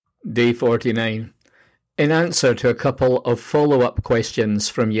Day 49. In answer to a couple of follow-up questions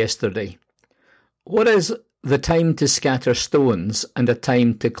from yesterday. What is the time to scatter stones and a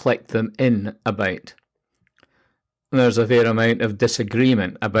time to collect them in about? There's a fair amount of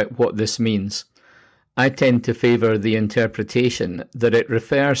disagreement about what this means. I tend to favour the interpretation that it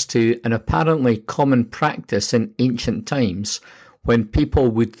refers to an apparently common practice in ancient times when people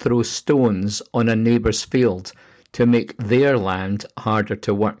would throw stones on a neighbour's field to make their land harder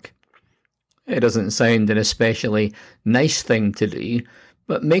to work. It doesn't sound an especially nice thing to do,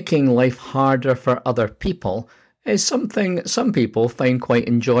 but making life harder for other people is something some people find quite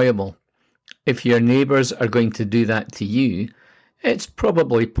enjoyable. If your neighbours are going to do that to you, it's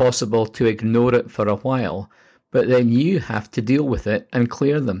probably possible to ignore it for a while, but then you have to deal with it and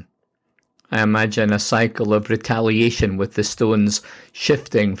clear them. I imagine a cycle of retaliation with the stones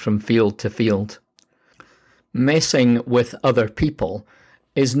shifting from field to field. Messing with other people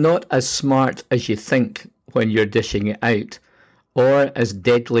is not as smart as you think when you're dishing it out, or as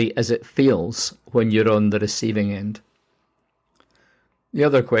deadly as it feels when you're on the receiving end. The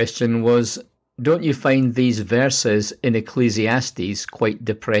other question was, don't you find these verses in Ecclesiastes quite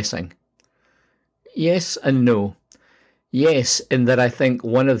depressing? Yes and no. Yes, in that I think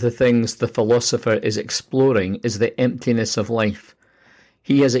one of the things the philosopher is exploring is the emptiness of life.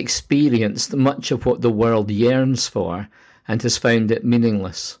 He has experienced much of what the world yearns for and has found it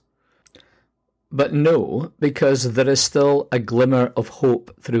meaningless. But no, because there is still a glimmer of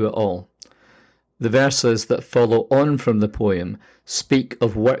hope through it all. The verses that follow on from the poem speak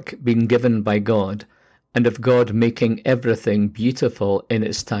of work being given by God and of God making everything beautiful in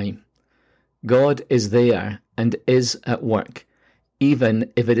its time. God is there and is at work,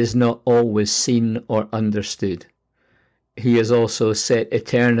 even if it is not always seen or understood. He has also set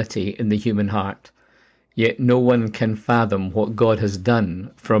eternity in the human heart, yet no one can fathom what God has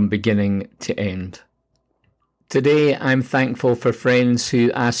done from beginning to end. Today I'm thankful for friends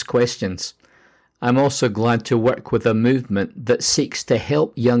who ask questions. I'm also glad to work with a movement that seeks to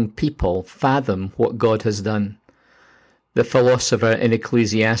help young people fathom what God has done. The philosopher in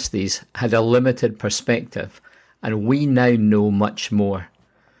Ecclesiastes had a limited perspective, and we now know much more.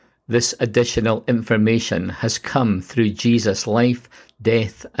 This additional information has come through Jesus' life,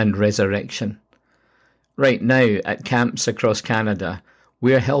 death, and resurrection. Right now, at camps across Canada,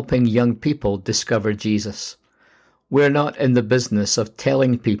 we're helping young people discover Jesus. We're not in the business of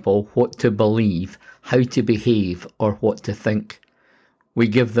telling people what to believe, how to behave, or what to think. We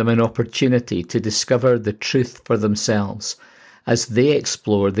give them an opportunity to discover the truth for themselves as they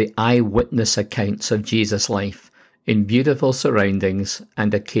explore the eyewitness accounts of Jesus' life in beautiful surroundings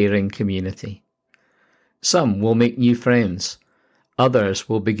and a caring community. Some will make new friends. Others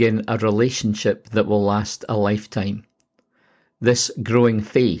will begin a relationship that will last a lifetime. This growing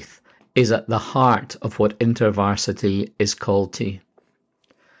faith is at the heart of what InterVarsity is called to.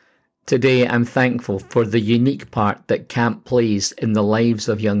 Today I'm thankful for the unique part that camp plays in the lives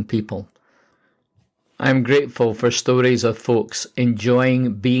of young people. I'm grateful for stories of folks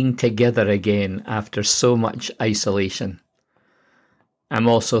enjoying being together again after so much isolation. I'm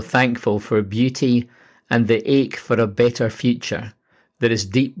also thankful for beauty and the ache for a better future that is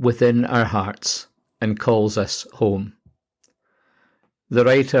deep within our hearts and calls us home. The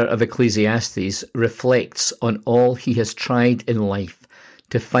writer of Ecclesiastes reflects on all he has tried in life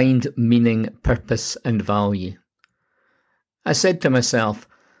to find meaning, purpose, and value. I said to myself,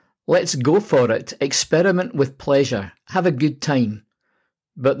 let's go for it, experiment with pleasure, have a good time.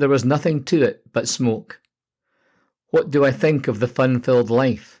 But there was nothing to it but smoke. What do I think of the fun-filled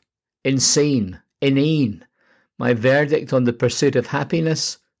life? Insane, inane. My verdict on the pursuit of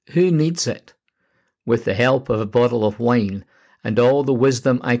happiness? Who needs it? With the help of a bottle of wine and all the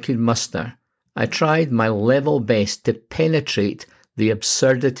wisdom I could muster, I tried my level best to penetrate the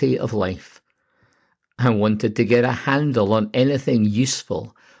absurdity of life. I wanted to get a handle on anything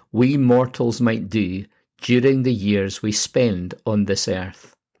useful we mortals might do during the years we spend on this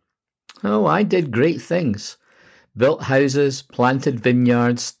earth. Oh, I did great things. Built houses, planted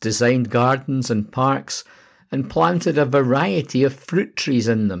vineyards, designed gardens and parks, and planted a variety of fruit trees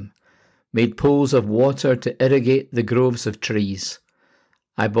in them, made pools of water to irrigate the groves of trees.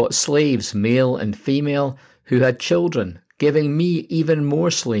 I bought slaves, male and female, who had children, giving me even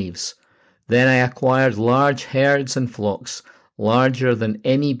more slaves. Then I acquired large herds and flocks, larger than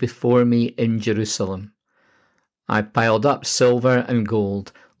any before me in Jerusalem. I piled up silver and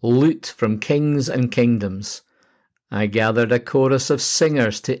gold, loot from kings and kingdoms. I gathered a chorus of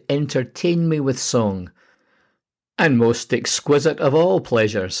singers to entertain me with song, and most exquisite of all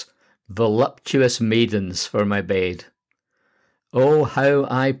pleasures, voluptuous maidens for my bed. Oh, how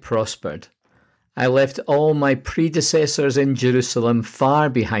I prospered! I left all my predecessors in Jerusalem far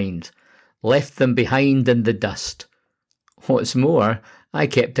behind, left them behind in the dust. What's more, I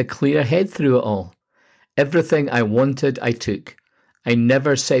kept a clear head through it all. Everything I wanted I took. I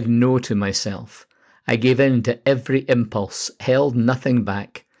never said no to myself. I gave in to every impulse, held nothing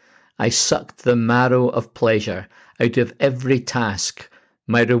back. I sucked the marrow of pleasure out of every task,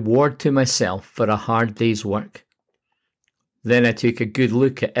 my reward to myself for a hard day's work. Then I took a good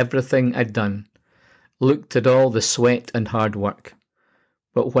look at everything I'd done, looked at all the sweat and hard work.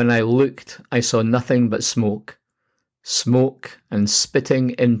 But when I looked, I saw nothing but smoke and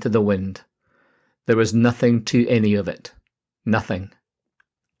spitting into the wind. There was nothing to any of it. Nothing.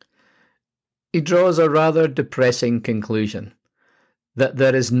 He draws a rather depressing conclusion, that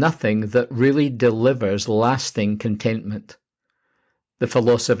there is nothing that really delivers lasting contentment. The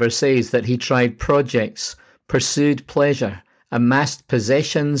philosopher says that he tried projects, pursued pleasure, amassed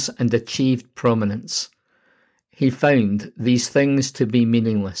possessions, and achieved prominence. He found these things to be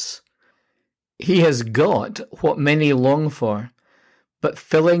meaningless. He has got what many long for, but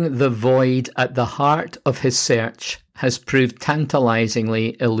filling the void at the heart of his search has proved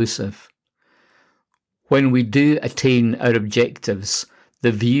tantalizingly elusive. When we do attain our objectives,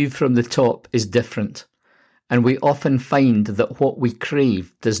 the view from the top is different, and we often find that what we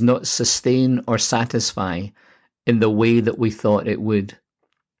crave does not sustain or satisfy in the way that we thought it would.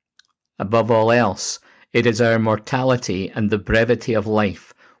 Above all else, it is our mortality and the brevity of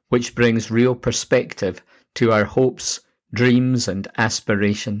life which brings real perspective to our hopes, dreams, and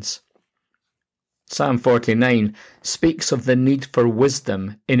aspirations. Psalm 49 speaks of the need for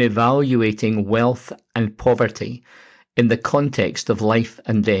wisdom in evaluating wealth and poverty in the context of life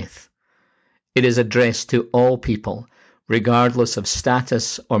and death. It is addressed to all people, regardless of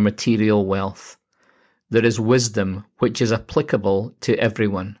status or material wealth. There is wisdom which is applicable to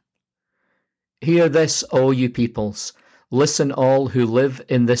everyone. Hear this, all you peoples. Listen, all who live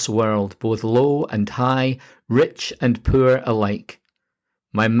in this world, both low and high, rich and poor alike.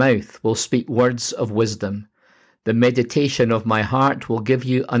 My mouth will speak words of wisdom. The meditation of my heart will give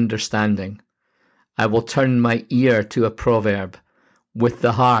you understanding. I will turn my ear to a proverb. With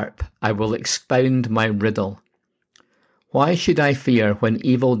the harp I will expound my riddle. Why should I fear when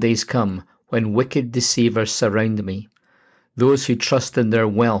evil days come, when wicked deceivers surround me, those who trust in their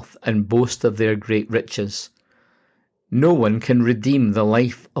wealth and boast of their great riches? No one can redeem the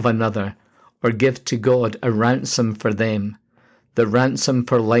life of another, or give to God a ransom for them. The ransom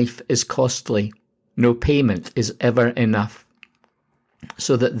for life is costly. No payment is ever enough,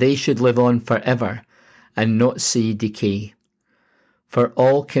 so that they should live on forever and not see decay. For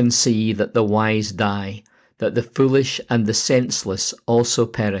all can see that the wise die, that the foolish and the senseless also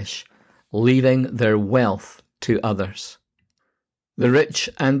perish, leaving their wealth to others. The rich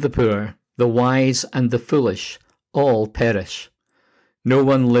and the poor, the wise and the foolish, all perish. No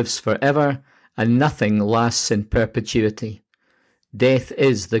one lives forever, and nothing lasts in perpetuity. Death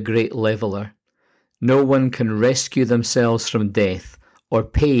is the great leveller. No one can rescue themselves from death or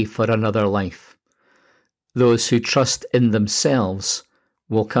pay for another life. Those who trust in themselves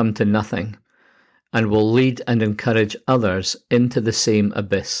will come to nothing, and will lead and encourage others into the same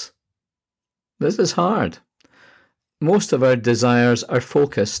abyss. This is hard. Most of our desires are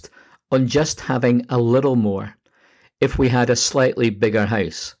focused on just having a little more. If we had a slightly bigger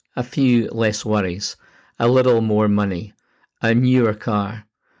house, a few less worries, a little more money, a newer car,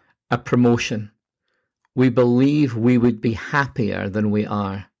 a promotion, we believe we would be happier than we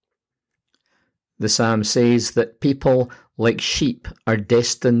are. The psalm says that people like sheep are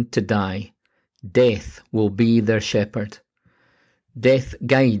destined to die. Death will be their shepherd. Death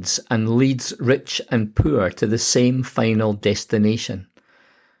guides and leads rich and poor to the same final destination.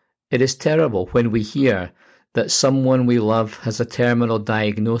 It is terrible when we hear that someone we love has a terminal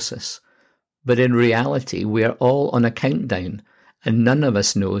diagnosis, but in reality we are all on a countdown, and none of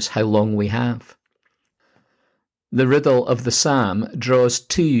us knows how long we have. The riddle of the psalm draws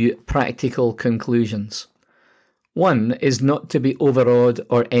two practical conclusions. One is not to be overawed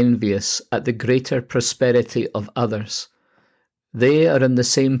or envious at the greater prosperity of others. They are in the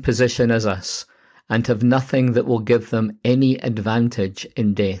same position as us, and have nothing that will give them any advantage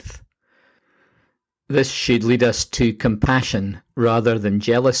in death. This should lead us to compassion rather than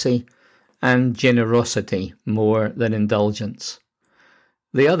jealousy, and generosity more than indulgence.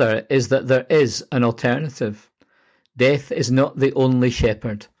 The other is that there is an alternative. Death is not the only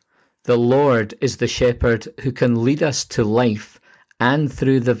shepherd. The Lord is the shepherd who can lead us to life and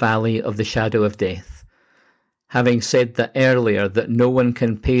through the valley of the shadow of death. Having said that earlier, that no one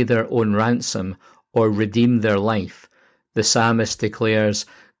can pay their own ransom or redeem their life, The psalmist declares,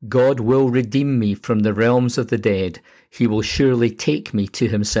 God will redeem me from the realms of the dead. He will surely take me to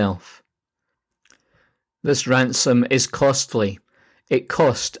himself. This ransom is costly. It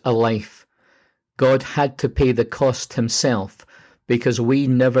cost a life. God had to pay the cost himself because we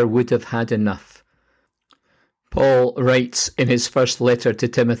never would have had enough. Paul writes in his first letter to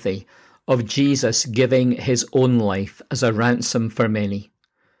Timothy of Jesus giving his own life as a ransom for many.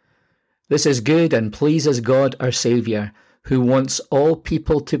 This is good and pleases God our Saviour, who wants all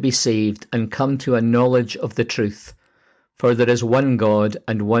people to be saved and come to a knowledge of the truth. For there is one God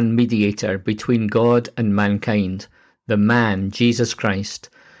and one mediator between God and mankind, the man Jesus Christ,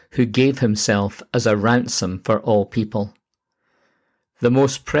 who gave himself as a ransom for all people. The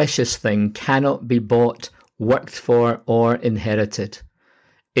most precious thing cannot be bought, worked for, or inherited.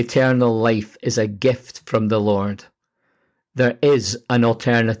 Eternal life is a gift from the Lord. There is an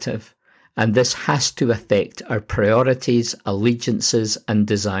alternative, and this has to affect our priorities, allegiances, and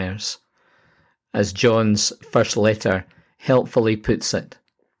desires. As John's first letter helpfully puts it,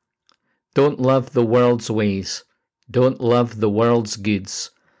 don't love the world's ways. Don't love the world's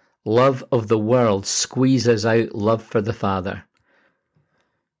goods. Love of the world squeezes out love for the Father.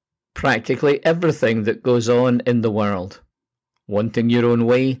 Practically everything that goes on in the world, wanting your own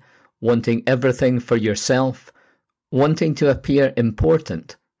way, wanting everything for yourself, wanting to appear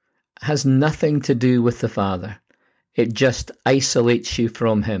important, has nothing to do with the Father. It just isolates you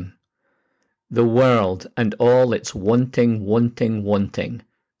from him. The world and all its wanting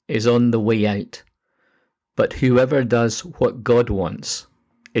is on the way out. But whoever does what God wants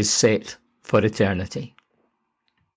is set for eternity.